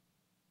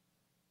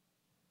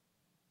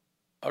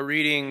A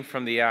reading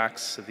from the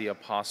Acts of the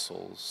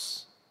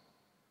Apostles.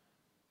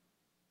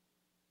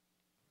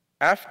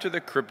 After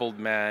the crippled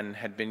man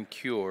had been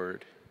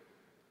cured,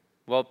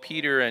 while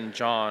Peter and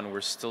John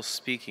were still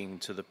speaking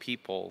to the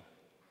people,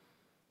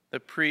 the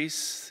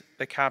priests,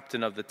 the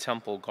captain of the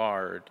temple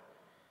guard,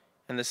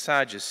 and the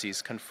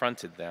Sadducees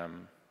confronted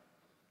them,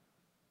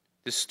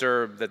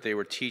 disturbed that they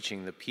were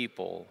teaching the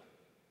people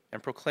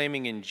and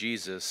proclaiming in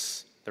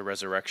Jesus the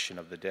resurrection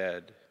of the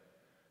dead.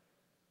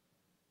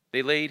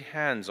 They laid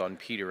hands on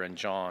Peter and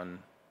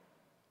John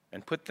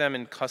and put them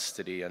in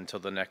custody until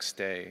the next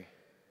day,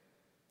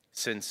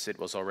 since it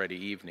was already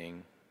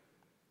evening.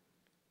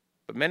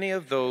 But many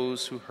of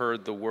those who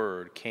heard the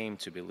word came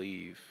to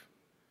believe,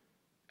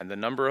 and the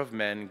number of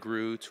men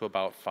grew to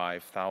about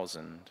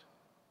 5,000.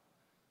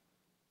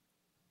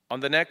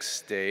 On the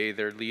next day,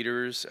 their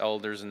leaders,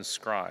 elders, and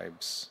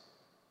scribes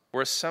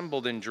were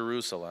assembled in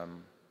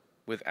Jerusalem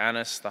with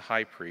Annas the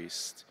high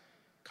priest,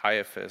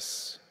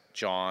 Caiaphas,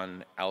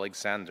 John,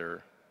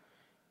 Alexander,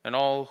 and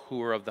all who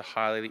were of the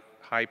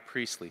high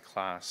priestly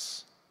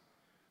class.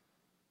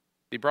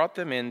 They brought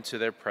them into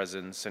their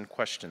presence and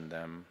questioned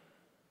them,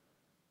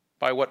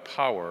 "By what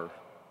power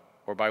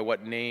or by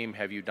what name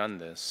have you done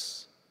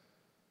this?"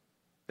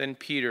 Then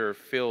Peter,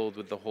 filled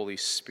with the Holy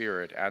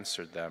Spirit,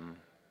 answered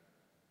them,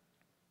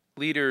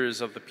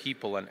 "Leaders of the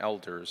people and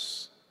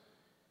elders,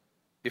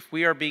 if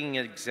we are being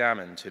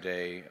examined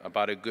today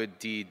about a good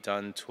deed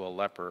done to a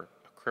leper,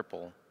 a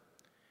cripple,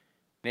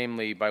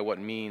 namely by what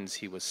means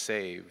he was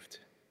saved,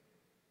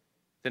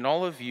 then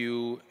all of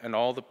you and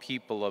all the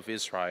people of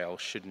Israel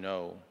should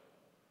know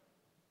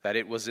that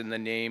it was in the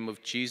name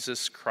of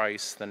Jesus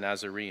Christ the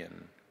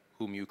Nazarene,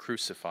 whom you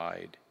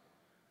crucified,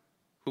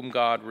 whom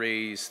God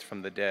raised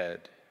from the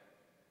dead.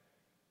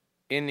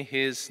 In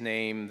his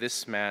name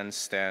this man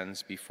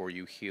stands before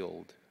you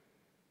healed.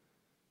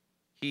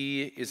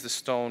 He is the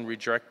stone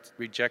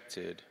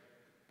rejected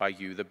by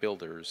you, the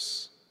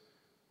builders,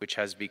 which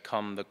has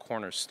become the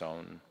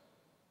cornerstone.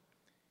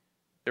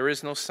 There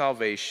is no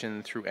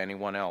salvation through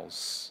anyone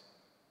else,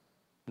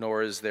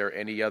 nor is there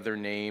any other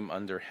name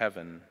under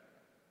heaven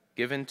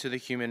given to the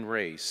human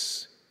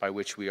race by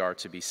which we are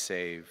to be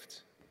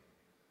saved."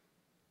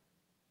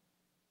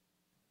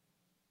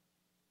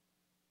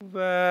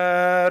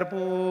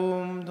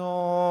 Verbum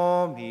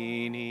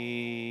Domini.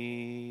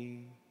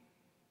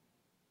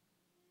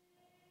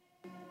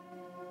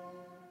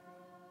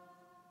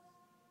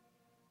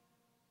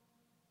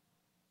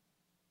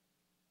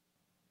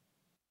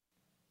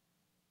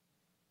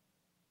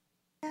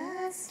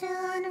 The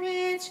stone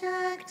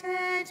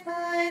rejected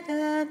by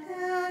the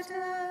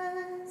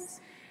builders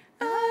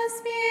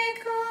has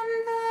become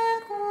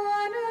the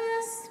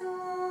cornerstone.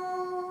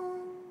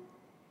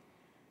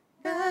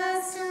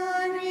 The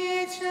stone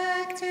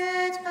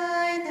rejected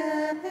by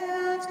the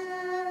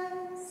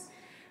builders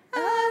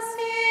has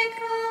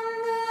become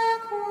the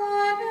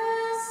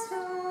cornerstone.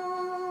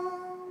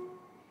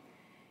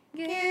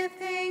 Give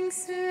thanks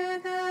to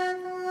the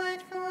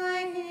Lord, for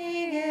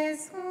he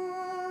is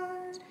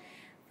good,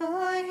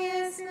 for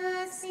his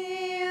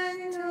mercy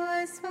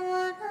endures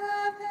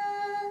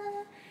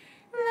forever.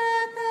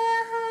 Let the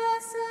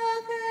house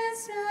of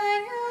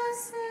Israel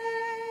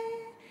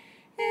say,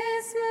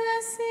 his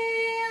mercy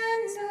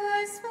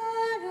endures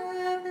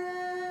forever.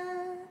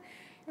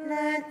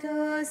 Let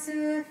those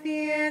who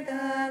fear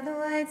the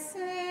Lord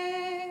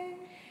say,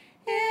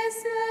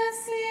 his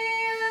mercy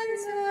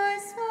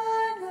endures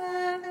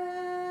forever.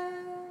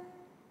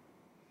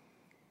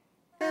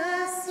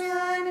 The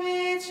stone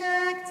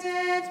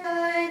rejected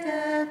by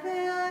the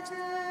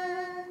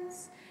builders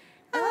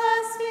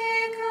has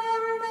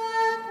become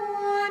the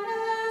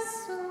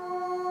cornerstone.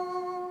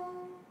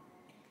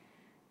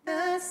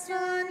 The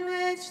stone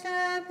which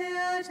the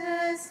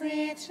builders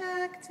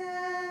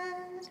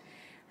rejected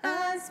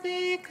has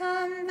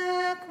become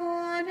the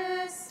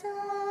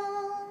cornerstone.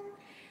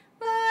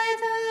 By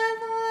the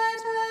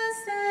Lord has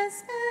this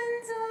been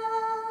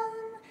done.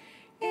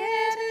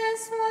 It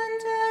is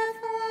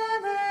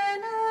wonderful in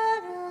our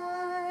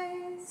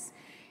eyes.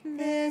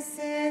 This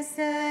is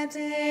the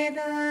day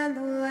the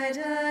Lord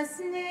has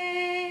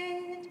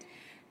made.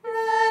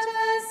 Let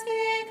us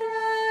be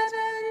glad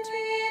and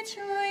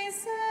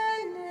rejoice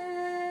in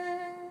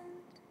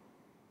it.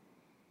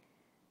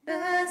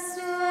 The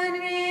stone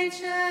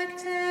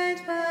rejected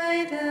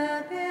by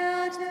the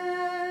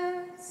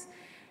builders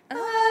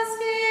has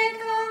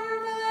become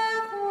the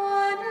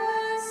cornerstone.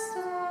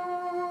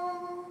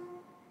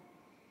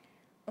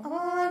 O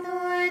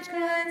Lord,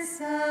 grant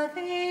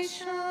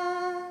salvation.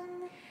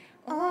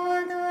 O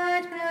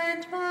Lord,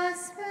 grant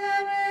prosperity.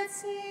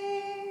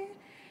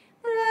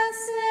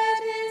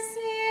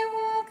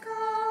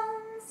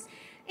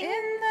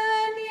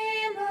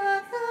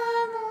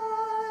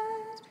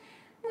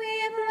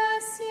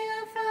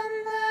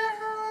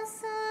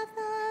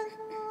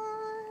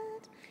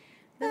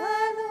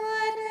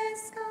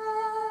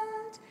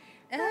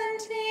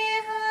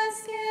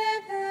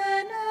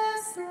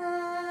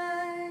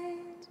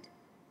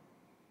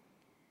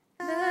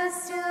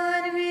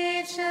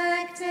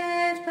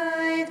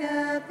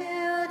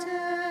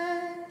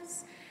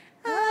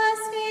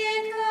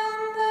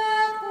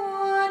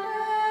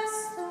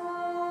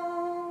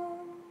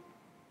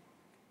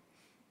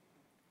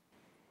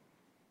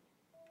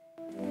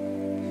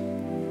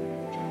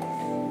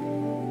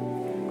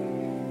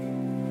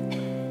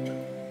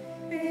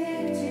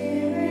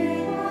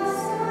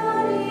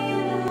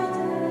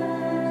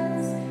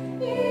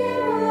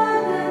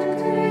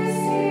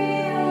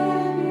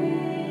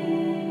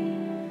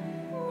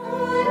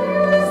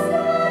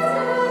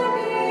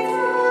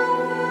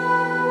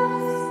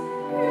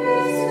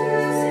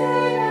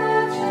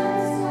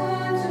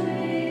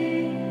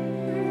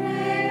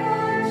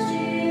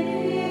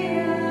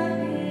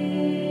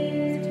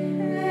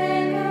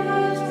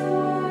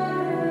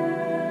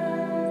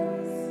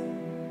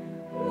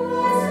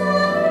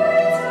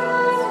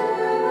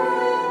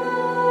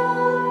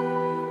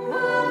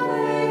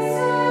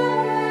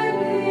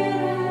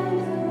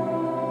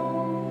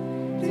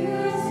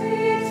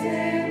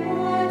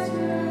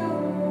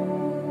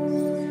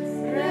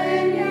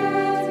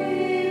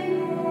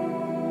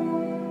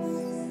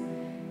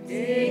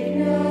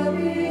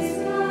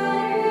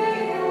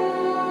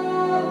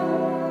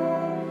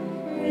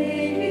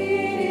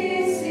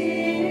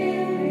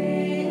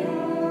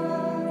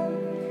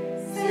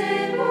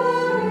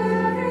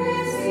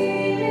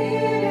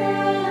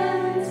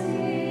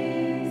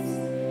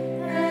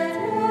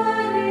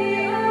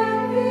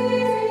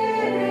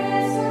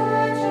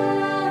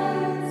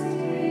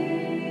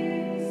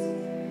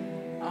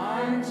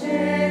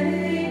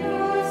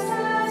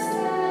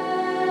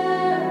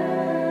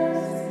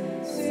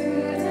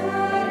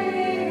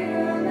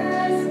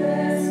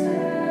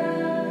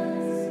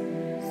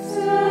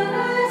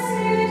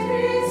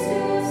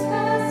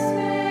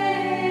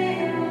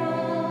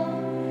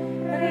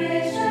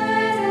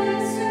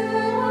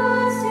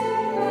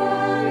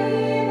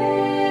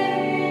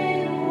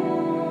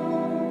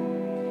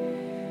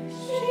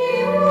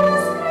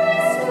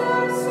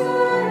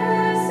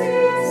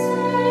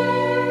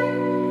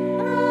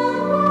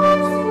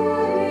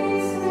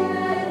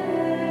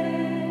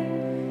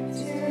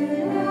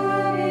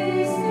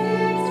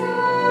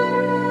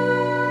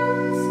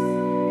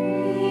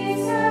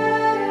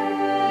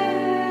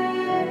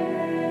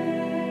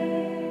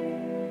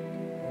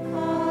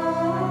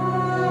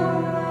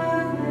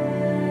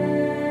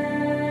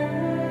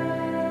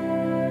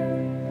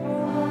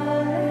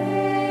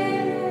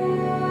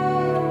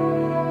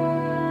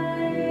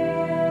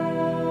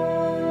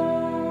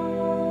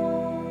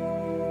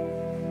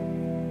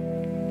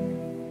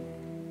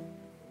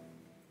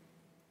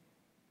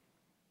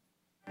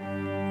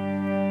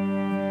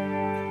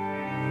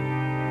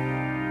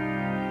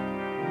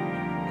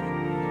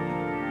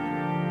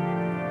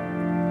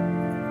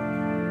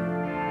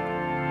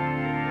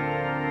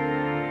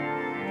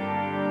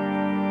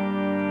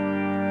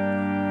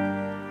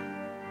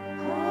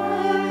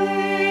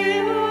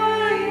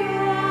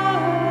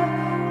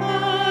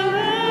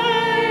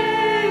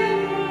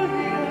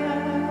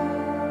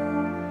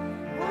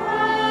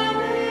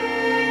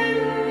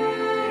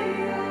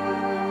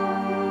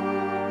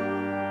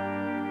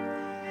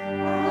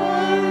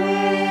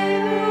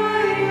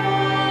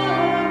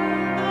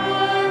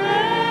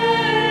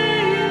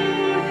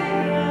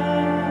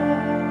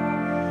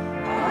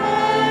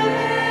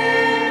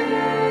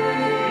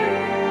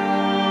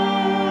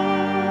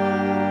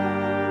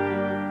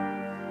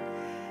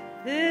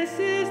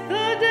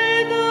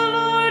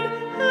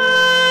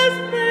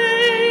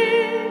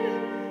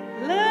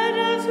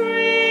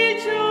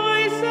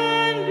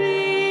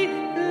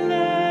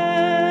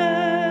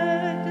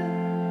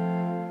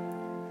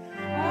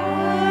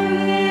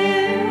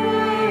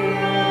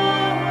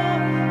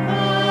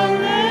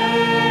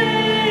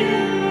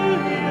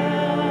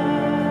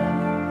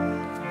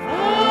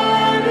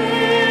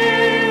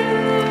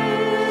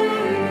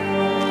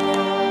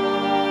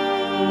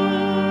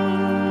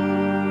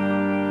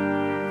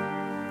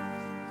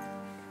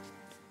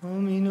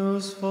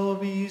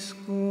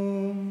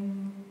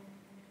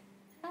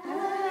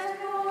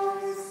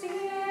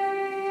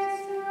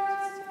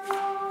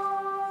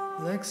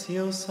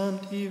 Lectio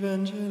Sancti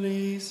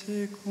Evangelii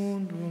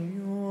secundum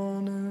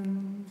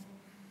Ioannem.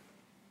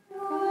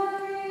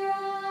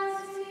 Gloria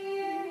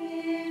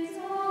tibi,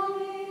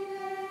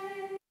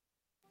 Domine.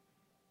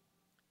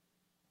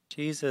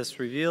 Jesus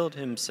revealed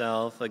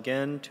himself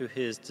again to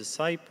his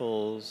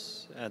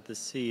disciples at the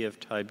Sea of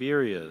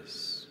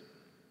Tiberias.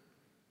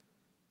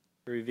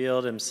 He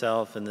revealed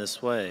himself in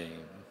this way.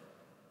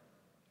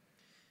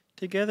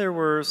 Together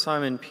were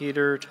Simon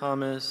Peter,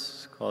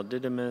 Thomas, called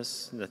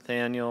Didymus,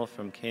 Nathanael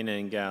from Cana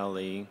in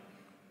Galilee,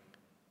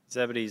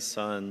 Zebedee's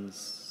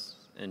sons,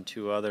 and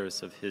 2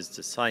 others of his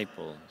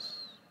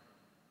disciples.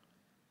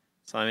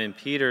 Simon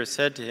Peter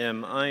said to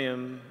him, I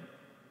am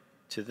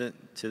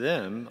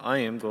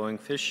going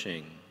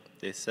fishing.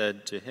 They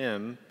said to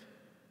him,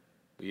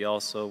 we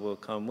also will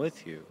come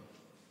with you.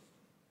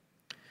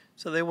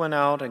 So they went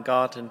out and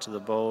got into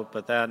the boat,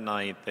 but that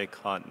night they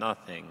caught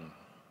nothing.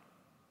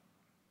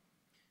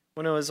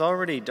 When it was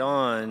already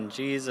dawn,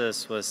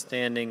 Jesus was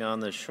standing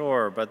on the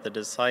shore, but the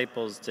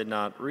disciples did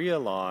not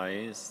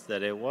realize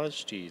that it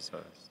was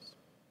Jesus.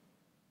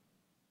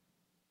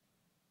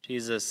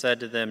 Jesus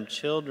said to them,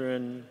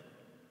 Children,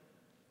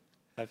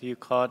 have you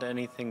caught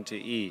anything to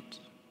eat?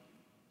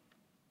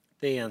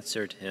 They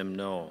answered him,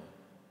 No.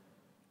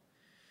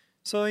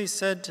 So he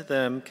said to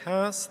them,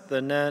 Cast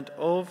the net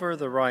over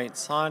the right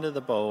side of the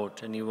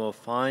boat, and you will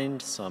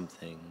find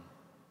something.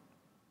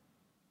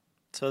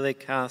 So they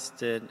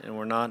cast it and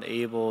were not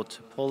able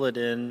to pull it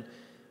in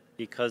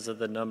because of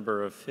the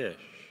number of fish.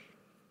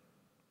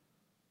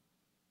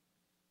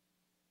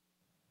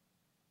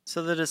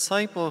 So the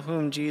disciple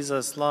whom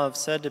Jesus loved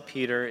said to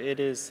Peter, It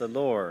is the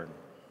Lord.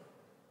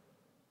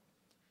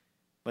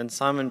 When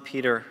Simon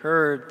Peter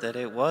heard that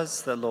it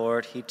was the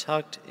Lord, he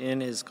tucked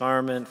in his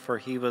garment, for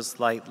he was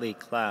lightly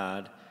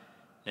clad,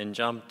 and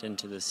jumped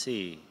into the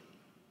sea.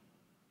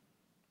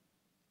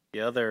 The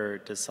other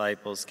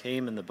disciples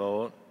came in the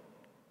boat.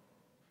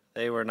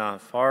 They were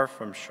not far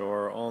from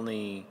shore,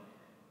 only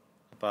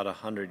about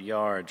 100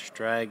 yards,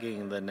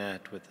 dragging the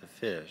net with the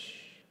fish.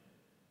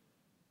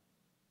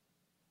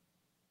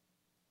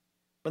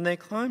 When they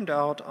climbed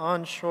out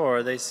on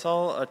shore, they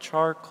saw a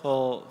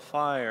charcoal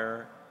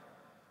fire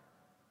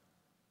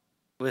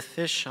with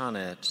fish on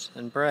it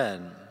and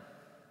bread.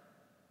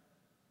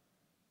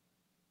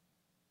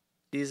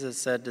 Jesus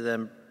said to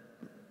them,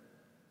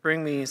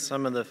 Bring me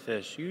some of the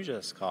fish you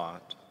just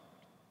caught.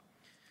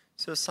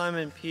 So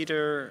Simon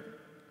Peter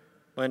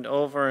went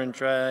over and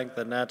dragged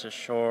the net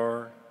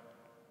ashore,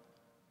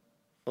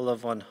 full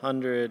of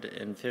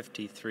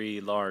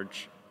 153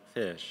 large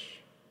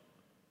fish.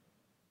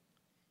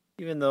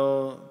 Even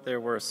though there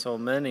were so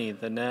many,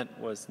 the net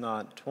was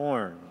not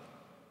torn.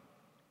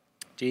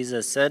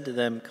 Jesus said to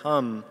them,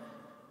 Come,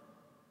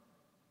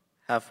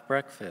 have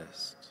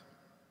breakfast.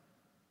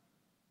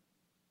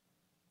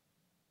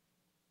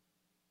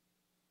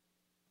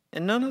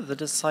 And none of the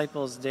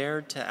disciples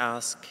dared to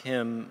ask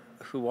him,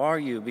 Who are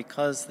you?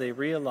 Because they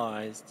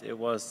realized it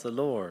was the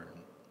Lord.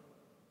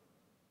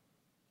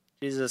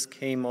 Jesus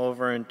came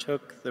over and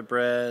took the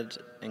bread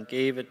and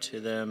gave it to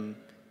them,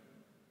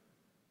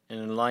 and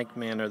in like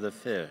manner the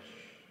fish.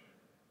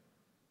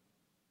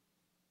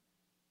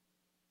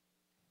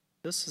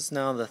 This is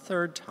now the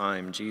 3rd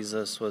time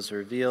Jesus was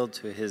revealed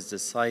to his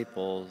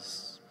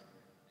disciples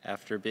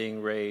after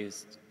being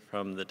raised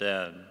from the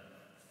dead.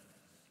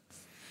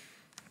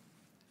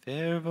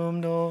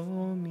 Verbum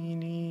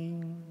Domini.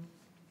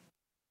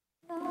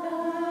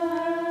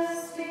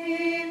 Nos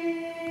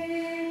tibi,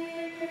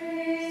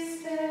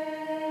 Christe.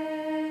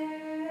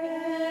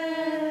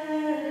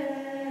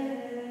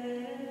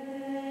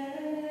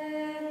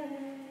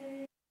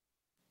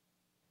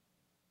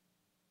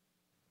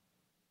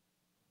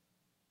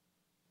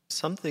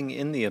 Something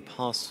in the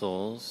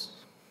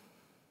apostles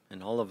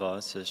and all of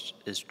us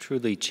is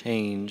truly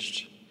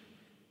changed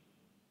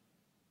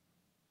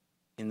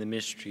in the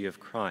mystery of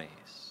Christ,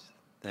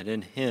 that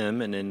in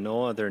him and in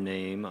no other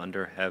name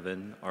under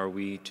heaven are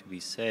we to be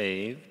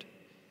saved,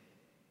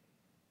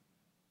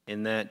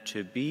 in that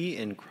to be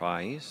in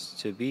Christ,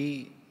 to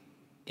be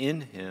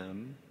in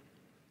him,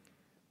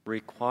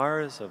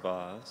 requires of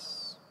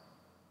us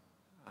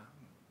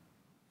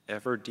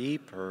ever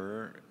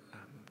deeper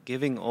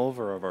giving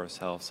over of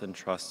ourselves and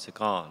trust to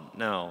God.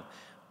 Now,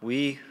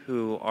 we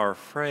who are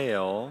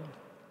frail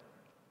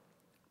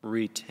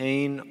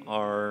retain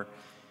our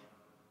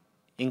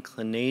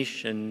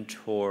inclination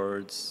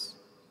towards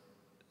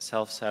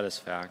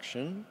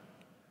self-satisfaction,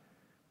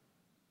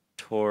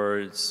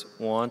 towards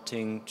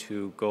wanting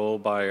to go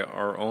by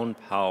our own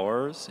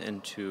powers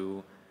and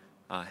to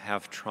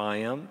have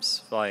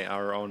triumphs by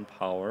our own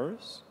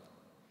powers.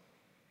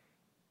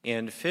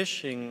 And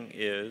fishing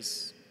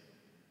is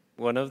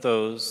one of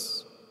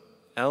those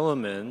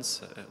elements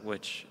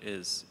which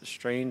is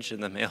strange in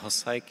the male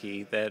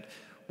psyche, that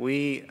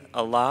we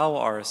allow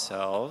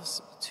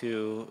ourselves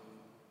to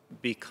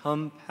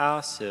become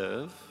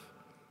passive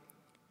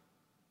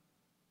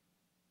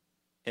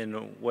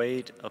and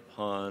wait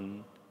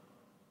upon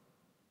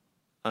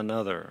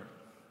another.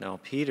 Now,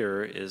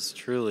 Peter is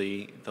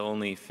truly the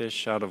only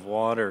fish out of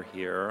water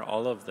here,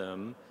 all of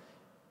them,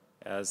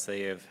 as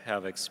they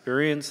have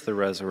experienced the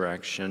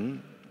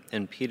resurrection,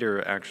 and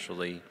Peter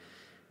actually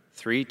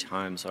 3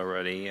 times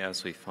already,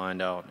 as we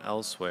find out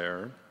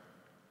elsewhere,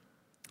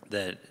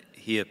 that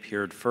he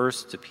appeared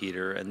first to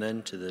Peter and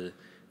then to the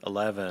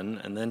 11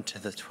 and then to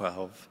the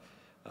 12,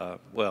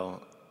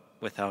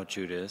 without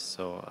Judas,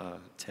 so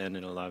 10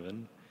 and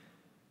 11.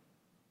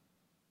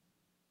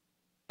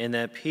 And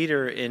that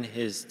Peter, in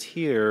his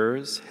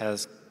tears,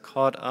 has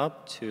caught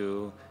up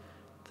to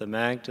the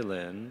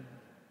Magdalene,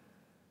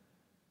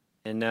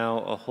 and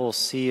now a whole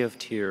sea of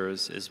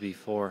tears is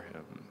before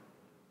him.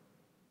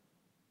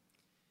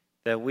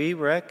 That we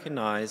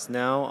recognize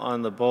now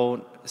on the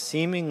boat,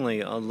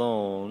 seemingly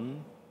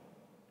alone,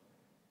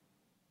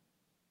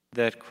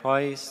 that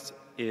Christ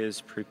is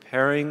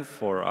preparing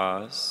for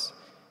us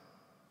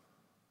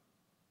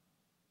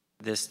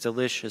this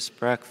delicious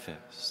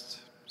breakfast.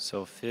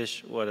 So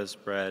fish, what does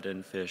bread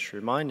and fish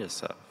remind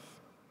us of?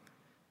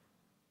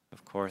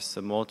 Of course,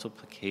 the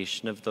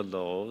multiplication of the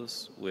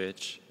loaves,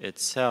 which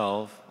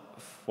itself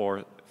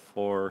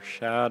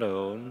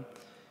foreshadowed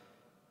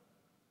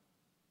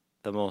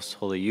the Most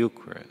Holy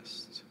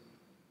Eucharist.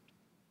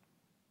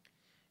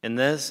 And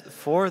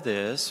for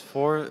the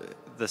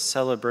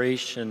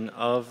celebration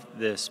of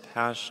this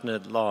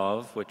passionate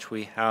love, which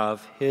we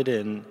have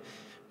hidden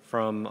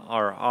from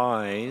our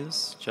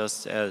eyes,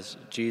 just as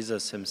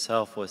Jesus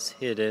himself was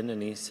hidden,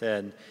 and he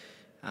said,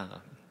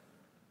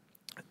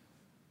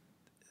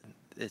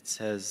 it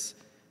says,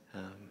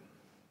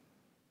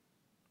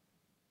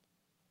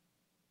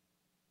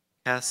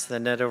 cast the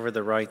net over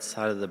the right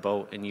side of the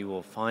boat and you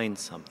will find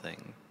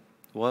something.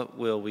 What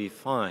will we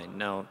find?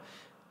 Now,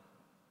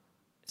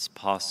 it's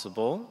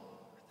possible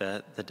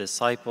that the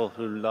disciple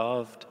who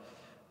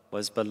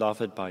was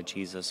beloved by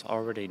Jesus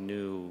already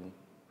knew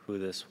who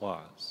this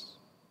was.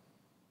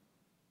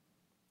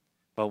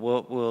 But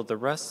what will the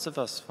rest of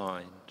us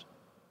find?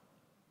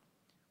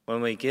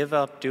 When we give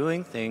up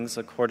doing things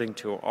according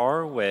to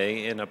our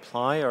way and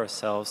apply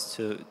ourselves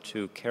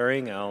to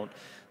carrying out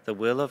the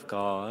will of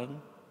God,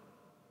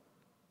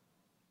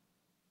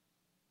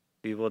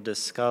 we will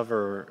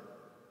discover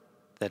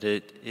that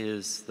it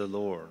is the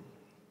Lord.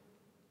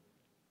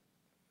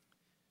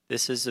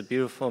 This is a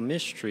beautiful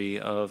mystery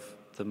of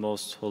the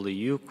Most Holy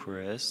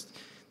Eucharist,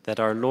 that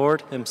our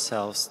Lord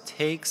himself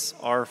takes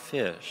our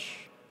fish.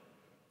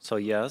 So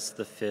yes,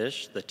 the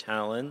fish, the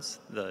talents,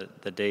 the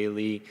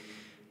daily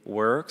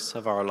works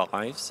of our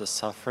lives, the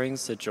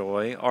sufferings, the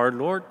joy, our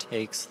Lord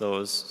takes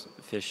those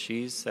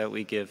fishies that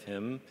we give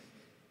him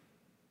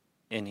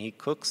and he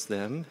cooks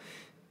them.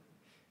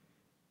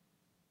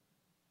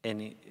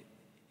 And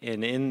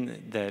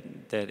in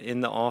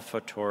the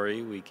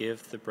offertory, we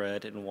give the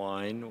bread and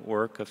wine,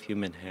 work of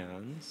human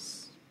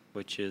hands,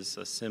 which is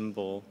a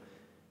symbol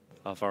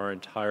of our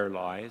entire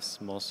lives,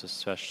 most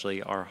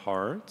especially our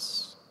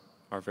hearts,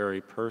 our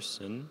very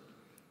person.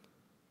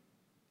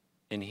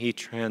 And he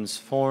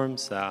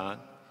transforms that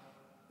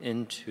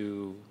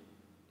into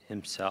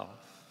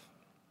himself,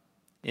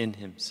 in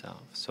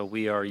himself. So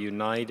we are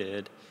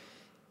united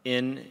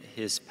in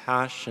his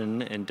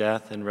passion and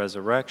death and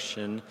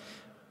resurrection,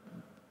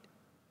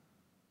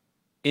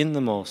 in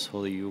the Most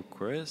Holy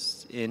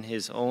Eucharist, in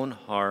his own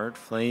heart,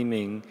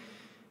 flaming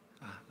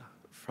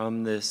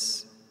from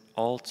this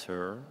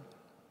altar,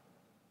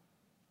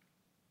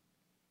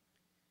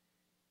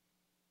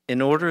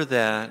 in order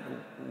that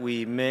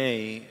we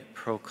may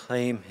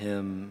proclaim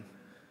him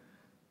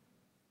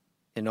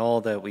in all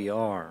that we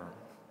are.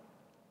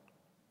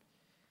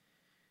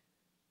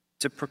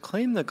 To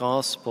proclaim the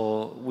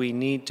gospel, we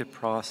need to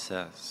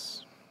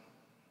process.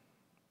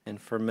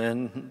 And for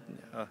men,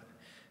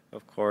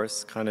 of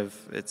course,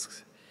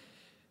 it's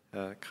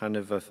kind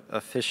of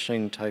a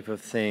fishing type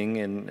of thing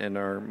in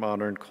our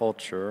modern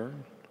culture.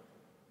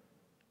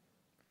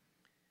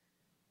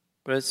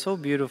 But it's so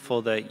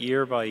beautiful that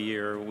year by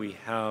year we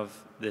have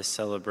this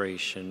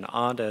celebration,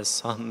 odd as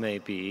some may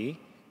be,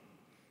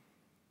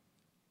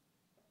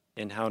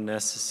 and how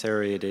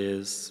necessary it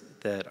is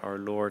that our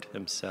Lord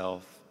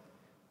himself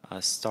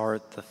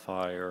start the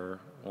fire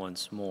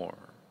once more.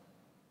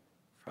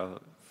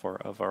 For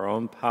of our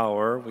own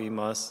power, we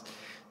must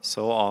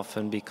so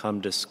often become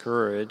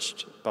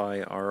discouraged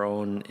by our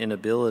own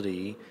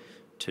inability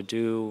to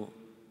do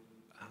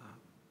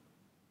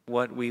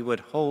what we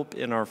would hope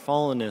in our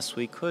fallenness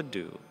we could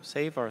do,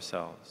 save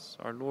ourselves.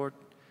 Our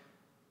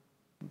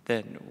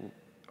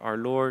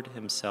Lord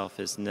himself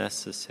is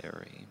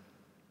necessary,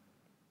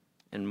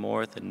 and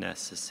more than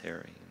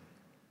necessary.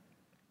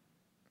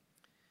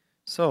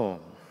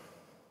 So,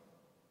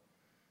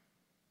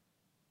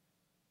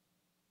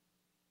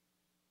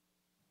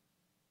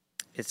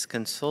 it's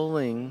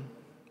consoling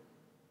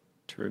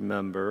to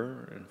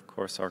remember, and of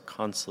course our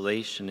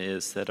consolation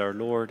is that our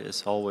Lord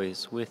is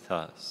always with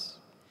us,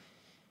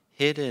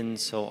 hidden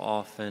so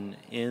often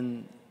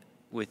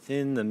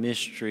within the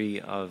mystery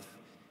of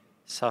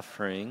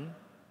suffering,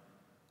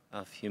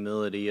 of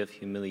humility, of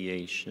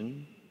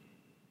humiliation,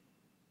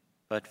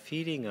 but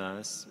feeding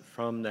us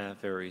from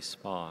that very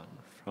spot,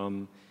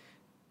 from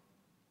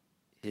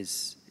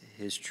his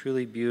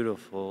truly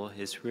beautiful,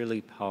 his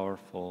really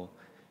powerful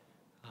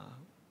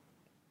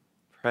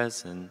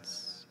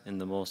presence in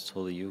the Most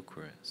Holy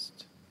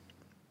Eucharist.